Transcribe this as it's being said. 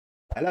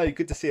Hello,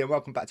 good to see you and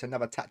welcome back to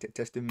another tactic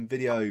testing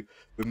video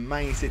with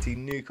Man City,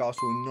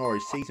 Newcastle,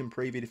 Norwich season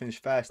preview to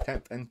finish 1st,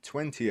 10th and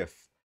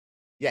 20th.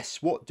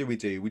 Yes, what do?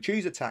 We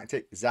choose a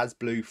tactic, ZAZ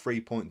Blue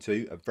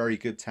 3.2, a very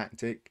good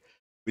tactic.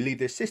 We leave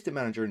the assistant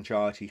manager in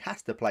charge, he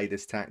has to play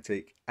this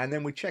tactic, and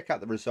then we check out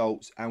the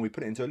results and we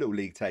put it into a little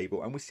league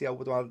table and we see how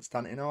well it's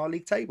done in our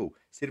league table.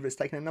 See if it's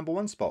taken a number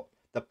 1 spot.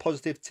 The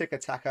positive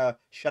tick-attacker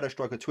shadow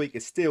striker tweak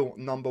is still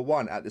number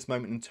 1 at this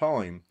moment in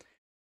time.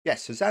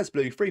 Yes, so ZAZ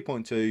Blue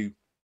 3.2.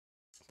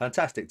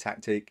 Fantastic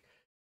tactic.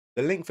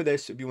 The link for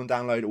this, if you want to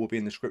download it, will be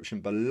in the description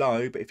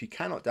below. But if you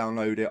cannot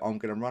download it, I'm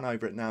going to run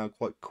over it now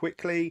quite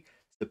quickly.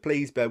 So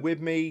please bear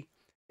with me.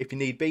 If you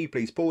need be,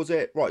 please pause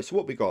it. Right, so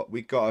what we got?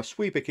 We got a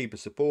sweeper keeper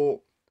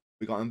support.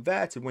 We got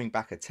inverted wing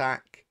back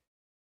attack.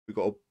 We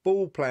got a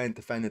ball playing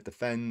defender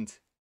defend.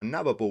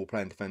 Another ball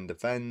playing defender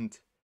defend.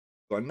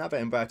 We've got another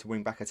inverted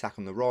wing back attack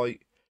on the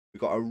right.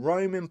 We've got a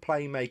roaming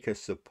playmaker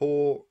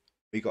support.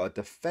 We got a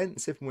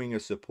defensive winger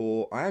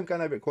support. I am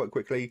going over it quite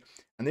quickly,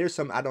 and there's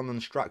some add-on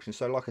instructions.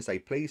 So, like I say,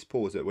 please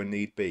pause it when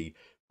need be.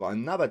 We've got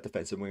another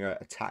defensive winger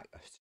attack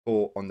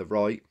support on the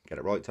right. Get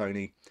it right,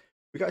 Tony.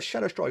 We got a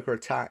shadow striker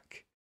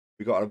attack.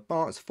 We got an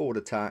advanced forward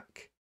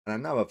attack and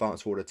another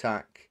advanced forward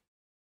attack.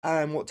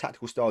 And what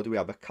tactical style do we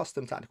have? A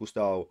custom tactical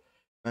style.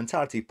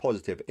 Mentality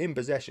positive. In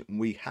possession,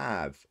 we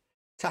have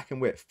attacking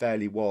width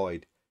fairly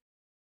wide.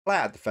 Play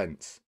out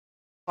defense.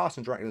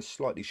 Passing direction is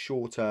slightly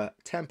shorter,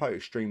 tempo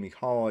extremely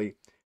high,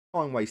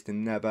 time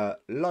wasting never,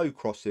 low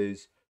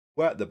crosses,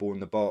 work the ball in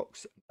the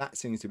box. That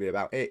seems to be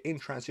about it. In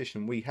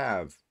transition, we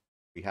have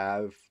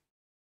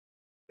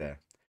there.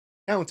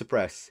 Counter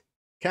press,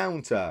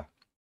 counter,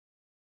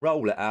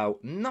 roll it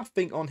out.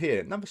 Nothing on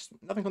here,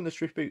 nothing on the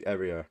distribute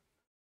area.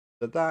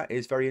 So that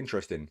is very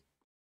interesting.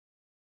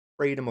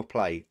 Freedom of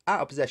play. Out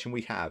of possession,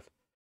 we have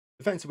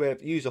defensive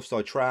width, use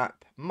offside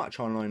trap, much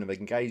higher line of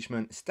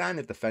engagement,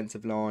 standard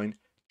defensive line,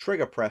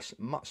 trigger press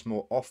much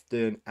more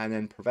often, and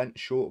then prevent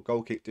short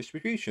goal kick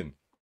distribution.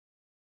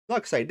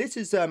 Like I say, this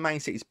is Man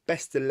City's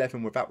best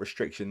 11 without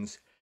restrictions.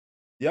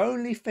 The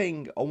only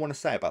thing I want to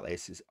say about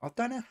this is I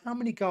don't know how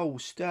many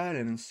goals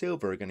Sterling and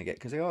Silva are going to get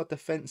because they are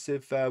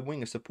defensive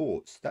winger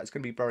supports. That's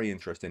going to be very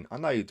interesting. I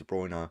know De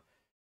Bruyne is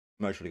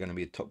most probably going to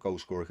be a top goal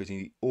scorer because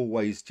he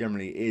always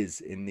generally is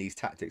in these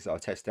tactics that I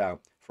test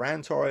out.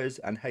 Ferran Torres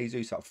and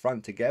Jesus up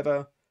front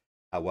together,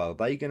 how well are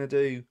they going to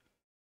do?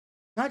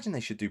 Imagine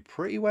they should do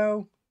pretty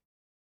well.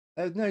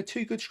 No,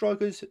 two good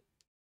strikers.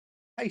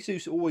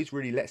 Jesus always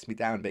really lets me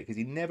down a bit because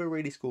he never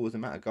really scores the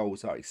amount of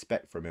goals I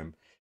expect from him.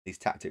 These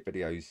tactic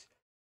videos.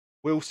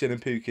 Wilson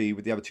and Pukki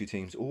with the other two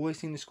teams always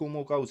seem to score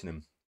more goals than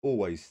him.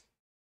 Always.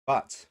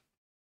 But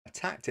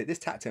this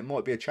tactic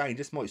might be a change.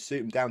 This might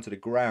suit him down to the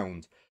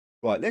ground.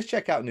 Right, let's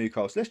check out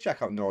Newcastle. Let's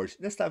check out Norwich.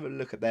 Let's have a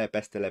look at their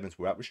best 11s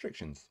without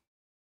restrictions.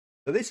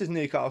 So this is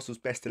Newcastle's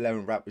best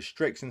 11 without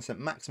restrictions. St.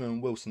 Maximin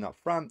and Wilson up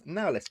front.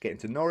 Now let's get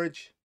into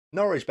Norwich.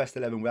 Norwich best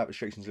 11 without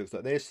restrictions looks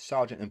like this.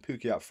 Sargent and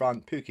Pukki up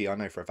front. Pukki, I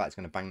know for a fact, is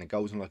going to bang the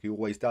goals in like he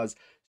always does.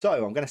 So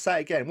I'm going to say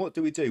it again. What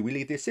do? We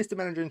leave the assistant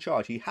manager in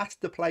charge. He has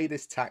to play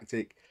this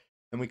tactic.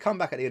 And we come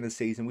back at the end of the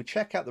season. We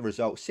check out the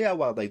results. See how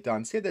well they've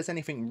done. See if there's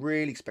anything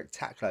really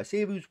spectacular.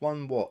 See who's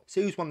won what.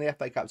 See who's won the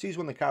FA Cup. See who's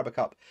won the Carabao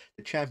Cup,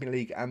 the Champions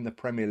League and the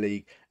Premier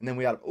League. And then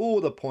we add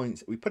all the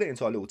points. We put it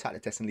into our little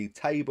tactic testing league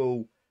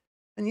table.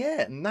 And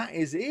yeah, and that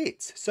is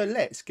it. So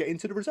let's get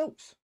into the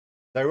results.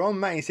 They're on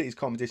Man City's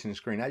competition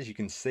screen. As you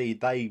can see,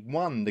 they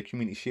won the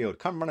Community Shield,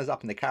 come runners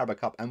up in the Carabao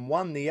Cup and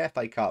won the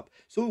FA Cup.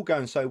 It's all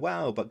going so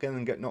well, but going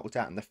to get knocked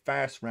out in the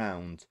first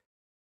round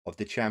of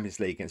the Champions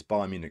League against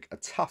Bayern Munich. A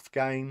tough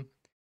game.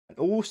 And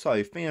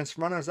also, finished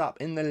runners up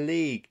in the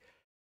league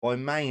by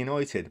Man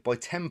United by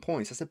 10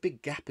 points. That's a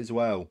big gap as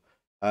well.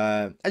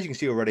 As you can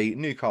see already,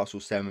 Newcastle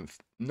 7th,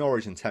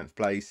 Norwich in 10th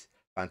place.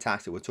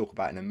 Fantastic, we'll talk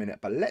about it in a minute.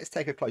 But let's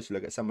take a closer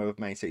look at some of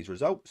Man City's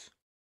results.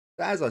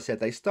 As I said,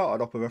 they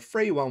started off with a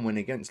 3-1 win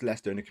against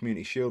Leicester in the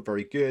Community Shield.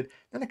 Very good.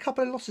 Then a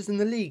couple of losses in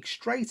the league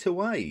straight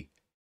away.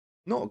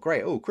 Not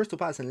great. Oh, Crystal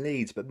Palace and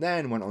Leeds, but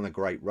then went on a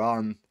great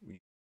run. We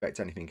expect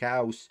anything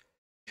else.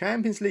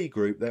 Champions League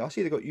group, I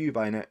see they got Juve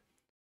in it.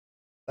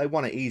 They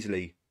won it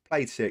easily.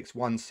 Played 6,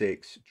 won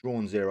 6,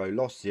 drawn 0,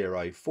 lost 0,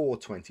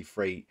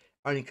 4-23.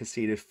 Only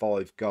conceded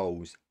 5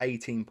 goals,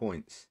 18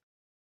 points.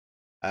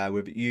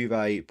 With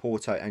Juve,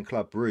 Porto and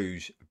Club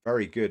Brugge,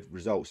 very good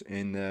results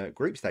in the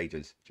group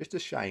stages. Just a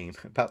shame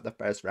about the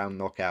first round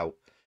knockout.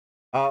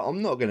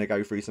 I'm not going to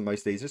go through some of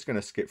most of these. Just going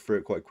to skip through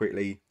it quite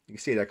quickly. You can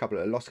see there a couple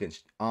of losses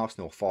against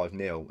Arsenal,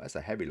 5-0. That's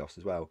a heavy loss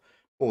as well.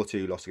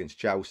 4-2 loss against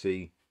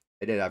Chelsea.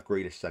 They did have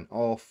Grealish sent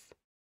off.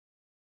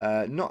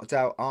 Knocked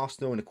out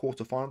Arsenal in the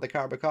quarter-final of the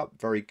Carabao Cup.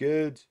 Very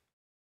good.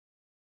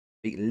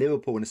 Beat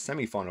Liverpool in the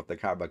semi-final of the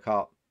Carabao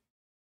Cup.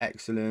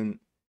 Excellent.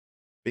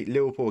 Beat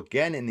Liverpool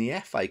again in the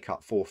FA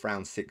Cup 4th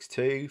round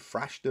 6-2.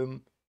 Thrashed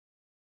them.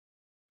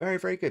 Very,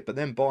 very good. But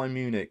then Bayern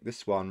Munich,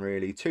 this one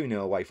really. 2-0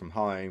 away from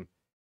home.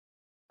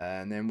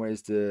 And then where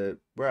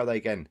are they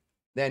again?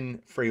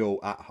 Then 3-3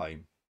 at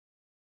home.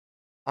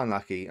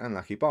 Unlucky.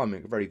 Bayern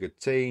Munich, a very good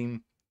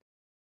team.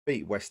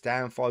 Beat West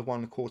Ham 5-1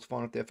 in the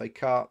quarter-final of the FA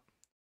Cup.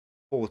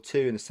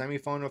 4-2 in the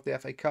semi-final of the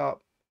FA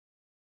Cup.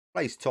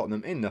 Placed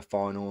Tottenham in the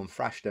final and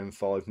thrashed them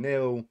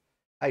 5-0.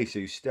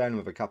 Jesus Stern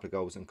with a couple of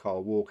goals and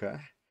Kyle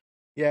Walker.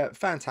 Yeah,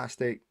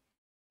 fantastic.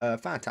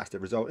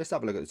 Fantastic result. Let's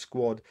have a look at the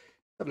squad.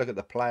 Let's have a look at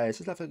the players.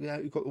 Let's have a look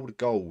at who got all the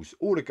goals.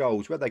 All the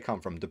goals, where'd they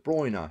come from? De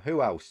Bruyne,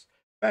 who else?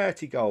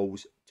 30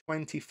 goals,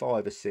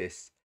 25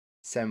 assists,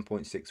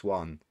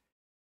 7.61.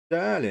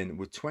 Sterling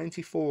with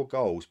 24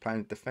 goals playing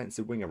a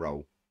defensive winger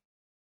role.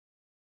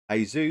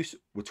 Jesus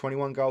with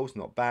 21 goals,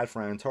 not bad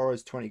for Aaron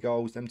Torres, 20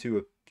 goals. Them two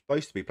were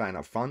supposed to be playing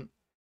up front.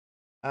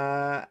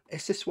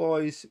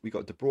 Assist-wise, we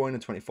got De Bruyne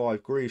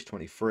 25, Greaves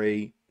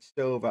 23,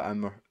 Silva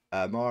and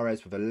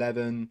Mahrez with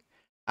 11.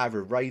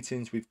 Average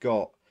ratings, we've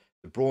got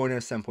De Bruyne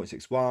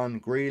 7.61,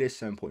 Grealish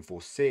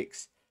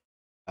 7.46,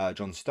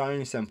 John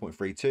Stone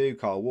 7.32,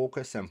 Kyle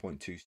Walker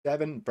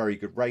 7.27. Very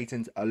good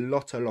ratings. A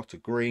lot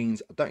of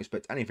greens. I don't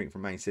expect anything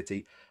from Man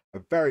City. A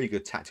very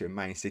good tactic of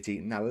Man City.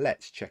 Now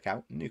let's check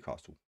out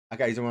Newcastle.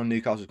 Okay, so we're on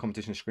Newcastle's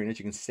competition screen. As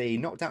you can see,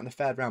 knocked out in the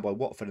third round by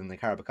Watford in the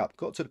Carabao Cup,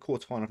 got to the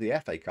quarterfinal of the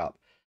FA Cup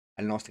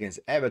and lost against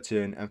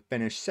Everton and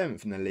finished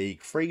 7th in the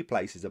league, 3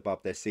 places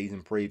above their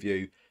season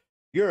preview.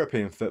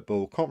 European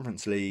Football,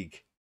 Conference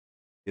League,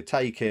 you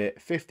take it,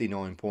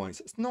 59 points.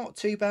 It's not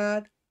too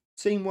bad.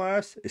 Seen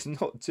worse. It's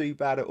not too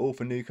bad at all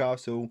for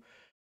Newcastle.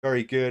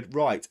 Very good.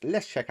 Right,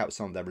 let's check out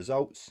some of their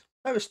results.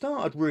 They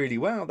started really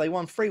well. They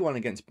won 3-1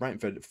 against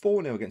Brentford,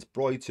 4-0 against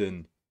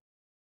Brighton.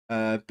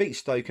 Beat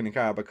Stoke in the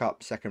Carabao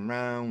Cup second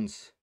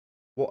rounds.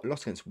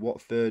 Lost against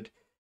Watford.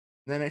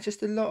 And then it's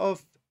just a lot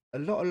of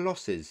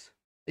losses.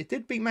 They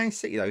did beat Man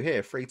City though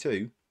here,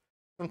 3-2.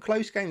 Some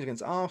close games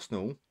against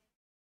Arsenal.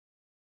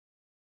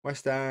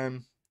 West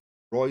Ham,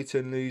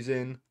 Brighton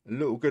losing. A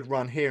little good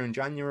run here in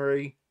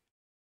January.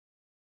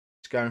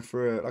 Just going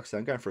through it, like I said,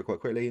 I'm going through it quite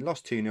quickly.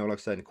 Lost 2-0, like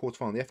I said, in the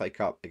quarterfinal of the FA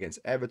Cup against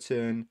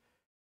Everton.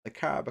 The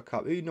Carabao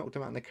Cup, who knocked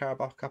them out in the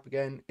Carabao Cup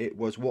again? It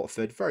was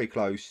Watford, very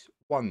close,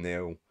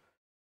 1-0.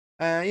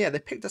 Yeah, they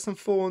picked up some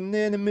form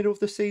near the middle of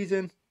the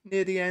season,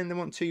 near the end. They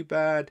weren't too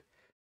bad.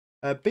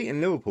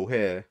 Beating Liverpool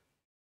here,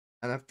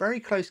 and a very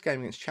close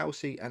game against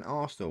Chelsea and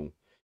Arsenal.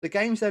 The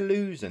games they're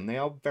losing, they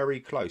are very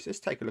close. Let's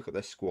take a look at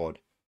their squad.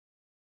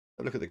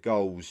 Look at the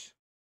goals.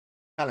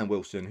 Callum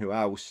Wilson, who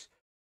else?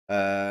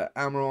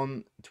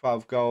 Amaron,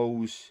 12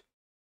 goals.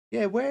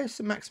 Yeah, where's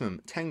the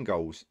maximum? 10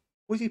 goals.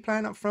 Was he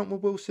playing up front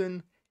with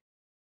Wilson?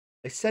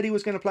 They said he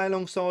was going to play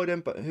alongside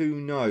him, but who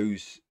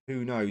knows?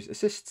 Who knows?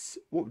 Assists,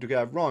 what would we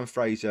have? Ryan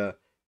Fraser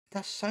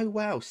does so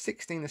well.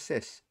 16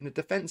 assists in the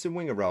defensive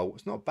winger role.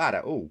 It's not bad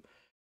at all.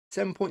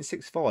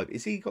 7.65.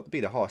 Is he got to be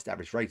the highest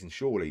average rating,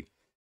 surely?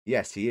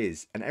 Yes, he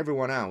is. And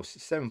everyone else,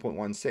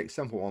 7.16,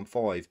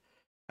 7.15.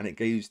 And it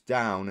goes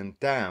down and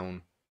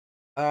down.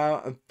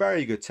 A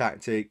very good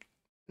tactic.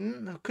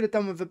 Could have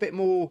done with a bit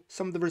more.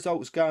 Some of the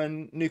results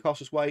going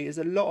Newcastle's way. There's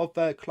a lot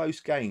of close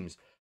games.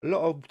 A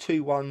lot of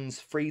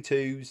 2-1s,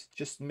 3-2s,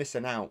 just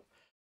missing out.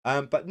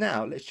 But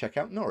now let's check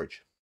out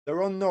Norwich.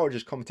 They're on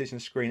Norwich's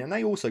competition screen, and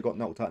they also got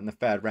knocked out in the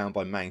third round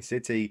by Man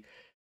City.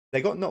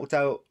 They got knocked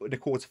out in the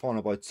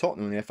quarterfinal by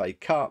Tottenham in the FA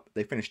Cup.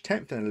 They finished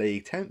 10th in the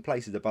league, 10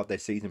 places above their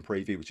season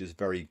preview, which is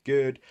very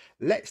good.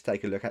 Let's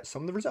take a look at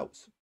some of the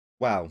results.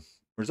 Wow,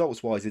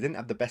 results-wise, they didn't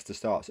have the best of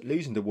starts.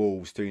 Losing to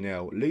Wolves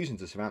 2-0, losing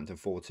to Southampton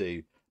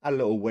 4-2, had a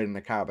little win in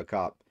the Carabao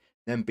Cup,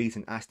 then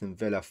beating Aston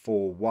Villa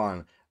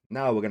 4-1.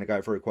 Now we're going to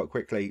go through quite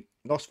quickly.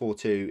 Lost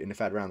 4-2 in the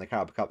third round of the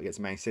Carabao Cup against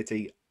Man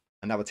City,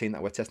 another team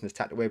that we're testing this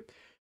tactic with.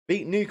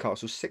 Beat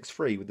Newcastle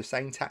 6-3 with the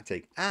same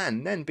tactic,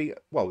 and then beat,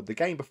 well, the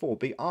game before,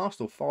 beat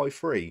Arsenal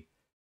 5-3.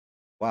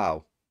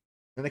 Wow.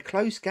 And a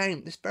close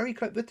game. This very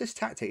close with this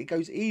tactic. It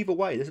goes either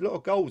way. There's a lot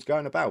of goals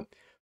going about.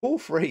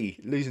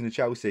 4-3 losing to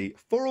Chelsea.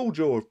 4-all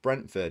draw with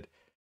Brentford.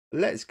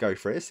 Let's go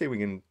for it. Let's see if we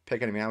can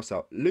pick anything else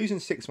up. Losing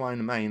 6-1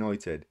 to Man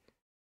United.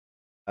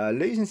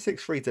 Losing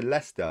 6-3 to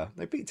Leicester.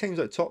 They beat teams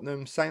like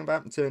Tottenham,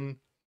 Southampton.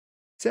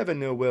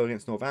 7-0 win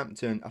against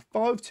Northampton. A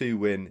 5-2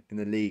 win in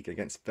the league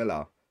against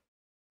Villa.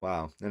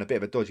 Wow. And a bit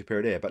of a dodgy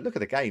period here. But look at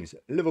the games.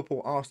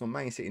 Liverpool, Arsenal,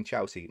 Man City and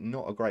Chelsea.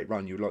 Not a great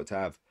run you'd like to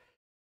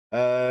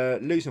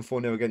have. Losing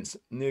 4-0 against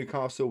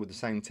Newcastle with the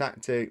same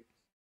tactic.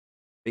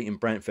 Beating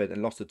Brentford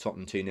and lost to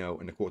Tottenham 2-0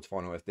 in the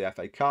quarterfinal of the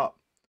FA Cup.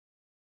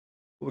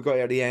 What we got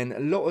here at the end, a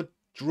lot of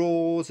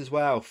draws as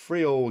well.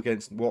 3-all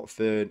against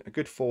Watford, a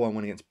good 4-1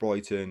 win against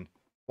Brighton,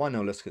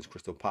 1-0 loss against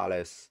Crystal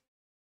Palace.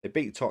 They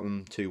beat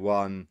Tottenham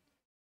 2-1.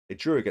 They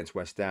drew against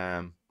West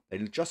Ham. They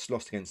just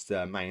lost against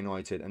Man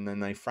United, and then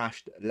they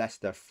thrashed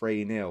Leicester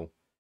 3-0.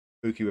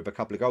 Pookie with a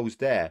couple of goals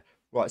there.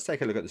 Right, let's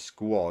take a look at the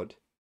squad.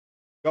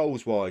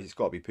 Goals-wise, it's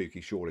got to be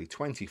Pookie, surely.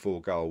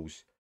 24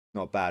 goals.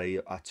 Not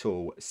bad at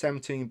all.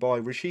 17 by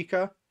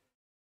Rashika.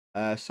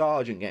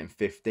 Sargent getting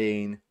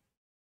 15.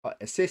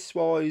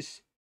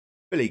 Assists-wise,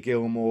 Billy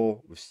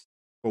Gilmore with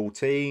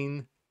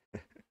 14.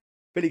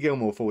 Billy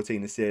Gilmore,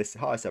 14 assists.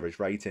 Highest average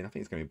rating. I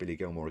think it's going to be Billy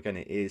Gilmore again.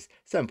 It is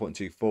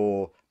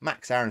 7.24.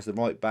 Max Aaron's the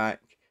right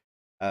back.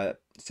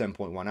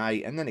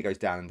 7.18. And then it goes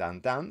down and down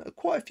and down.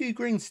 Quite a few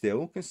greens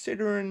still,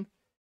 considering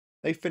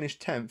They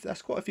finished 10th.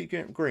 That's quite a few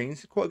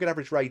greens. Quite good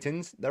average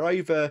ratings. They're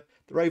over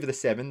the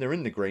 7. They're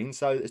in the green,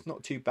 so it's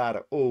not too bad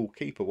at all.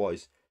 Keeper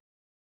wise,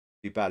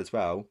 too bad as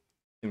well.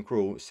 Tim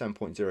Krul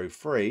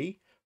 7.03.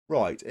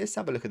 Right, let's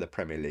have a look at the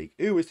Premier League.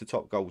 Who is the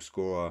top goal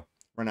scorer?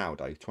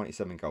 Ronaldo,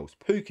 27 goals.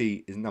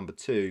 Pookie is number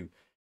 2.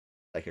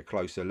 Take a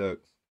closer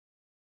look.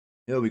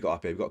 Who have we got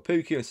up here? We've got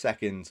Pookie in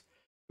second.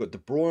 We've got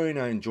De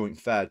Bruyne in joint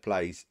third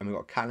place. And we've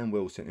got Callum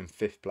Wilson in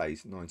 5th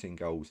place, 19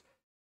 goals.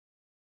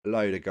 A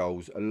load of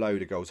goals, a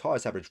load of goals.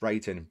 Highest average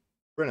rating,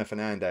 Bruno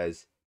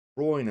Fernandes.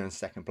 Bruyne in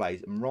 2nd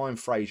place. And Ryan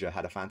Fraser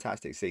had a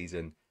fantastic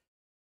season.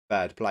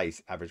 3rd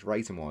place, average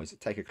rating wise.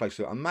 Take a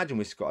closer look. Imagine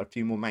we've got a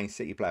few more Man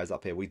City players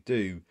up here. We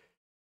do.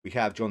 We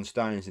have John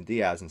Stones and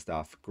Diaz and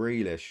stuff.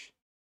 Grealish.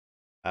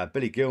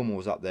 Billy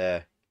Gilmore's up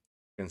there.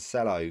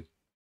 Cancelo.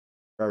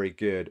 Very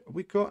good. Have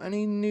we got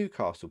any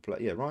Newcastle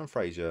players? Yeah, Ryan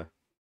Fraser,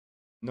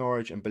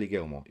 Norwich and Billy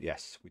Gilmore.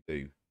 Yes, we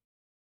do.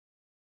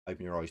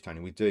 Open your eyes,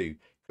 Tony. We do.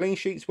 Clean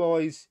sheets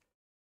wise,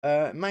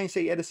 Man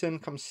City Edison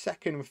comes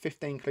 2nd with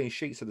 15 clean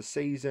sheets of the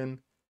season.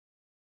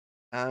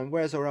 And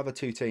where's our other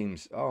 2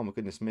 teams? Oh, my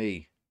goodness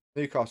me.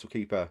 Newcastle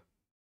keeper.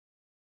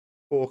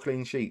 4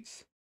 clean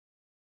sheets.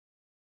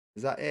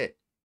 Is that it?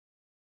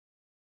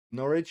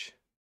 Norwich?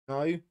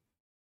 No?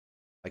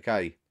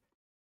 Okay.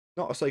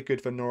 Not so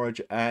good for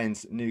Norwich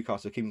and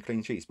Newcastle keeping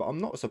clean sheets, but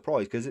I'm not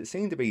surprised because it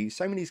seemed to be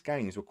so many of these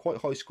games were quite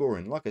high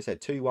scoring. Like I said,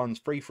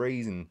 2-1s,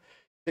 3-3s, and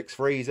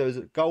 6-3s. There was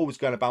goals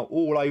going about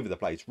all over the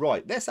place.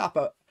 Right, let's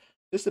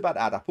just about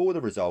add up all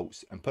the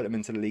results and put them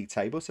into the league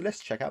table. So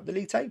let's check out the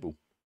league table.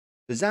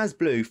 The ZAZ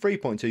Blue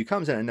 3.2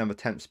 comes in at number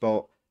 10th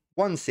spot,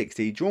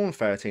 160, drawn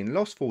 13,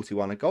 lost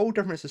 41, a goal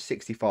difference of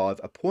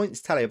 65, a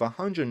points tally of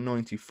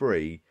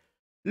 193.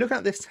 Look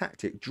at this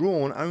tactic,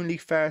 drawn only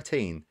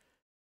 13.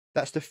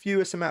 That's the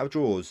fewest amount of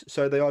draws.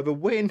 So they either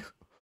win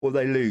or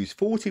they lose.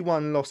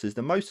 41 losses,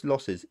 the most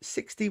losses.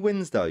 60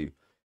 wins though.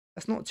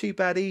 That's not too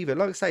bad either.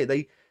 Like I say,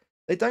 they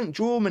don't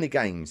draw many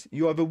games.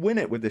 You either win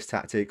it with this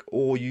tactic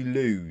or you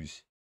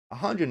lose.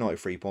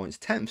 193 points,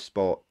 10th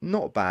spot.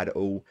 Not bad at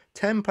all.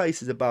 10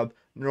 places above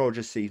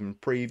Norwich's season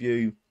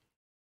preview.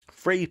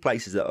 3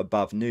 places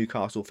above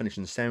Newcastle,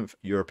 finishing 7th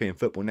European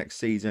football next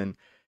season.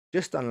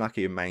 Just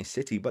unlucky in Man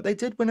City, but they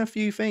did win a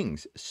few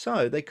things.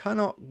 So they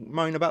cannot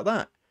moan about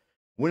that.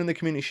 Winning the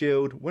Community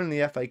Shield, winning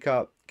the FA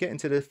Cup, getting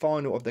to the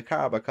final of the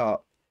Carabao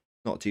Cup.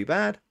 Not too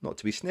bad, not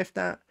to be sniffed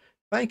at.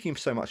 Thank you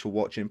so much for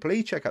watching.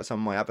 Please check out some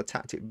of my other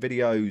tactic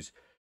videos.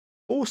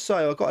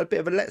 Also, I've got a bit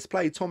of a Let's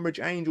Play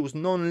Tonbridge Angels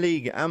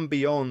non-league and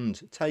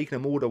beyond. Taking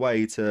them all the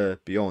way to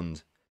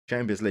beyond.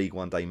 Champions League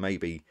one day,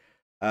 maybe.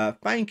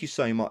 Thank you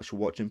so much for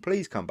watching.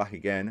 Please come back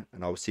again,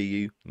 and I will see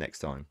you next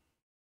time.